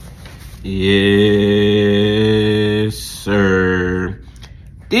Yes, sir.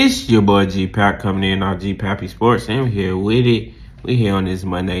 This your boy G Pack coming in on G Pappy Sports, and we're here with it. We're here on this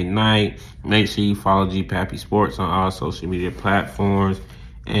Monday night. Make sure you follow G Pappy Sports on all social media platforms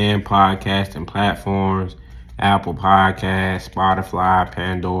and podcasting platforms: Apple Podcasts, Spotify,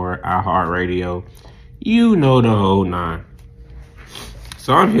 Pandora, iHeartRadio. You know the whole nine.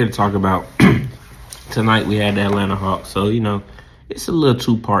 So I'm here to talk about tonight. We had the Atlanta Hawks, so it's a little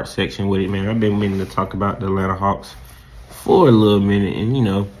two-part section with it, man. I've been meaning to talk about the Atlanta Hawks for a little minute, and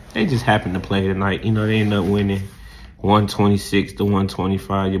they just happened to play tonight. They ended up winning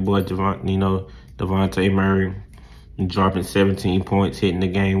 126-125. Your boy Devontae Murray dropping 17 points, hitting the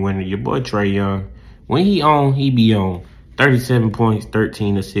game winner. Your boy Trae Young, when he on, he be on. 37 points,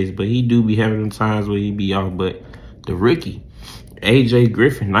 13 assists, but he do be having them times where he be off. But the rookie, AJ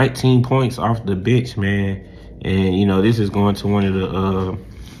Griffin, 19 points off the bench, man. And, this is going to one of the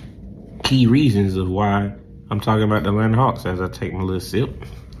key reasons of why I'm talking about the Atlanta Hawks as I take my little sip.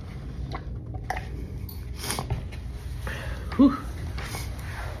 Whew.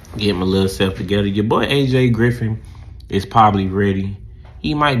 Get my little self together. Your boy AJ Griffin is probably ready.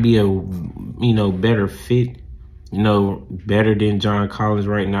 He might be a, better fit, better than John Collins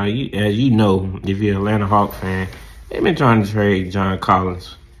right now. As you know, if you're an Atlanta Hawk fan, they've been trying to trade John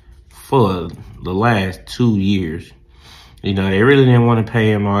Collins for the last 2 years. They really didn't want to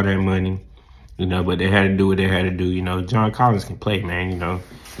pay him all that money, but they had to do what they had to do. John Collins can play, man.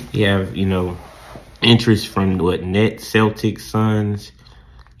 He have, interest from Nets, Celtics, Suns.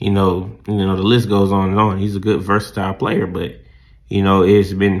 The list goes on and on. He's a good versatile player, but,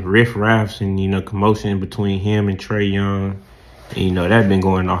 it's been riff-raffs and, commotion between him and Trae Young. And, that's been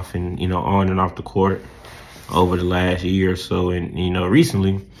going off and, on and off the court over the last year or so. And,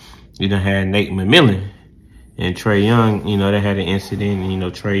 recently, had Nate McMillan and Trae Young, they had an incident, and,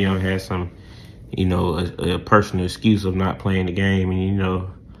 Trae Young had some, a personal excuse of not playing the game, and,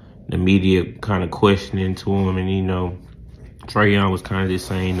 the media kind of questioning to him, and, Trae Young was kind of just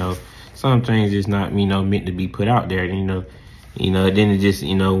saying, some things is not, meant to be put out there, and, then it just,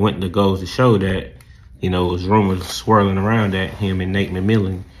 went to goes to show that, it was rumors swirling around that him and Nate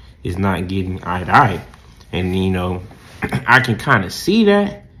McMillan is not getting eye to eye. And, I can kind of see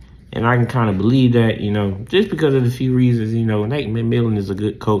that. And I can kind of believe that, just because of the few reasons, Nate McMillan is a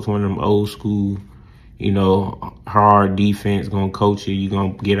good coach, one of them old school, hard defense, going to coach you. You're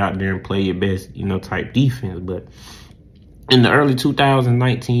going to get out there and play your best, type defense. But in the early 2000s,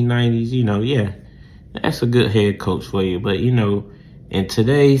 1990s, yeah, that's a good head coach for you. But, in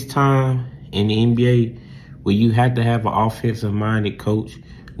today's time in the NBA, where you have to have an offensive-minded coach,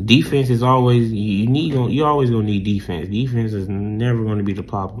 defense is always, you're always going to need defense. Defense is never going to be the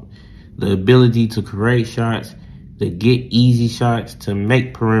problem. The ability to create shots, to get easy shots, to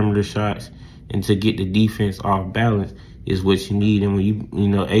make perimeter shots, and to get the defense off balance is what you need. And when you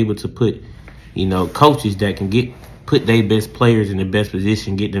able to put, coaches that can put their best players in the best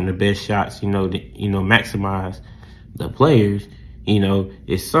position, get them the best shots, maximize the players,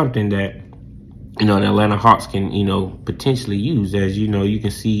 it's something that the Atlanta Hawks can, potentially use. As you can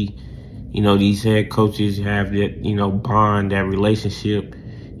see, these head coaches have that, bond, that relationship,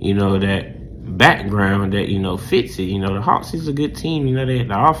 that background that, fits it. The Hawks is a good team. The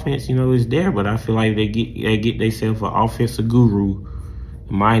offense, is there, but I feel like they get themselves an offensive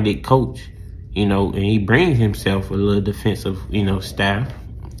guru-minded coach, and he brings himself a little defensive, staff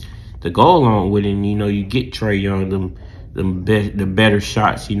to go along with it. And, you get Trae Young, the better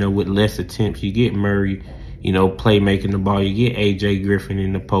shots, with less attempts. You get Murray, playmaking the ball. You get AJ Griffin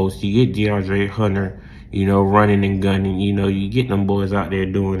in the post. You get DeAndre Hunter, running and gunning. You get them boys out there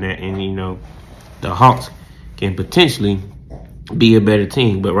doing that. And, the Hawks can potentially be a better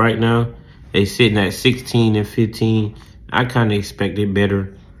team. But right now, they sitting at 16-15. I kind of expected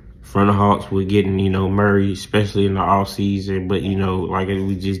better from the Hawks with getting, Murray, especially in the offseason. But, like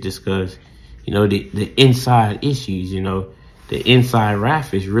we just discussed, the inside issues, the inside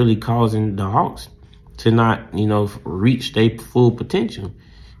raff is really causing the Hawks to not, reach their full potential.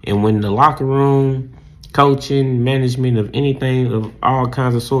 And when the locker room, coaching, management of anything of all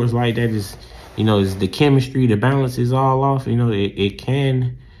kinds of sorts like that is, is the chemistry, the balance is all off, it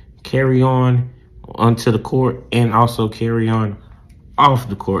can carry on onto the court and also carry on off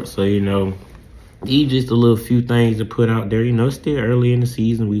the court. So, these just a little few things to put out there. It's still early in the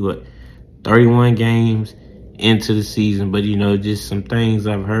season. We 31 games into the season, but just some things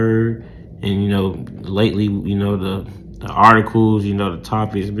I've heard, and lately, the articles, the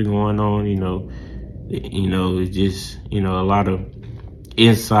topics been going on, it's just a lot of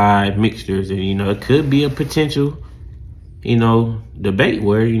inside mixtures, and it could be a potential debate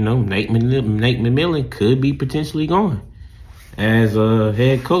where, Nate McMillan could be potentially gone as a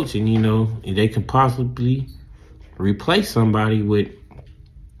head coach. And, they can possibly replace somebody with,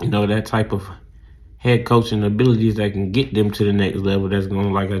 that type of head coaching abilities that can get them to the next level. That's going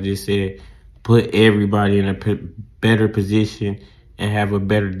to, like I just said, put everybody in a better position and have a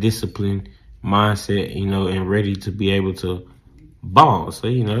better discipline mindset, and ready to be able to ball. So,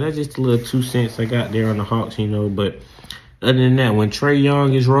 that's just a little 2 cents I got there on the Hawks, but other than that, when Trae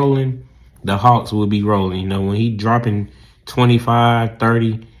Young is rolling, the Hawks will be rolling. When he dropping 25,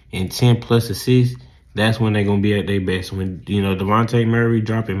 30, and 10 plus assists, that's when they're going to be at their best. When, Devontae Murray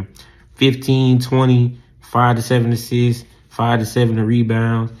dropping 15, 20, 5 to 7 assists, 5 to 7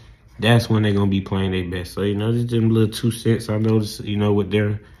 rebounds, that's when they're going to be playing their best. So, just them little 2 cents I noticed, with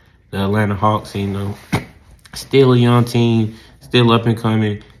the Atlanta Hawks, still a young team, still up and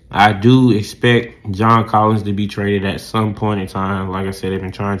coming. I do expect John Collins to be traded at some point in time. Like I said, they've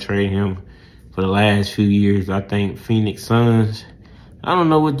been trying to trade him for the last few years. I think Phoenix Suns, I don't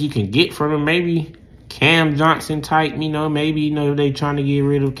know what you can get from him. Maybe Cam Johnson type, maybe, they trying to get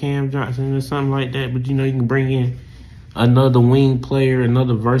rid of Cam Johnson or something like that. But, you can bring in another wing player,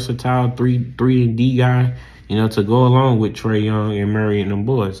 another versatile 3 and D guy, to go along with Trae Young and Murray and them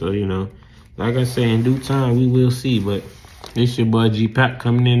boys. So, like I said, in due time, we will see. But it's your boy G-Pap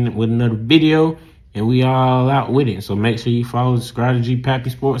coming in with another video, and we all out with it. So make sure you follow, subscribe to G-Pappy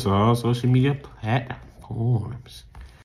Sports on all social media platforms.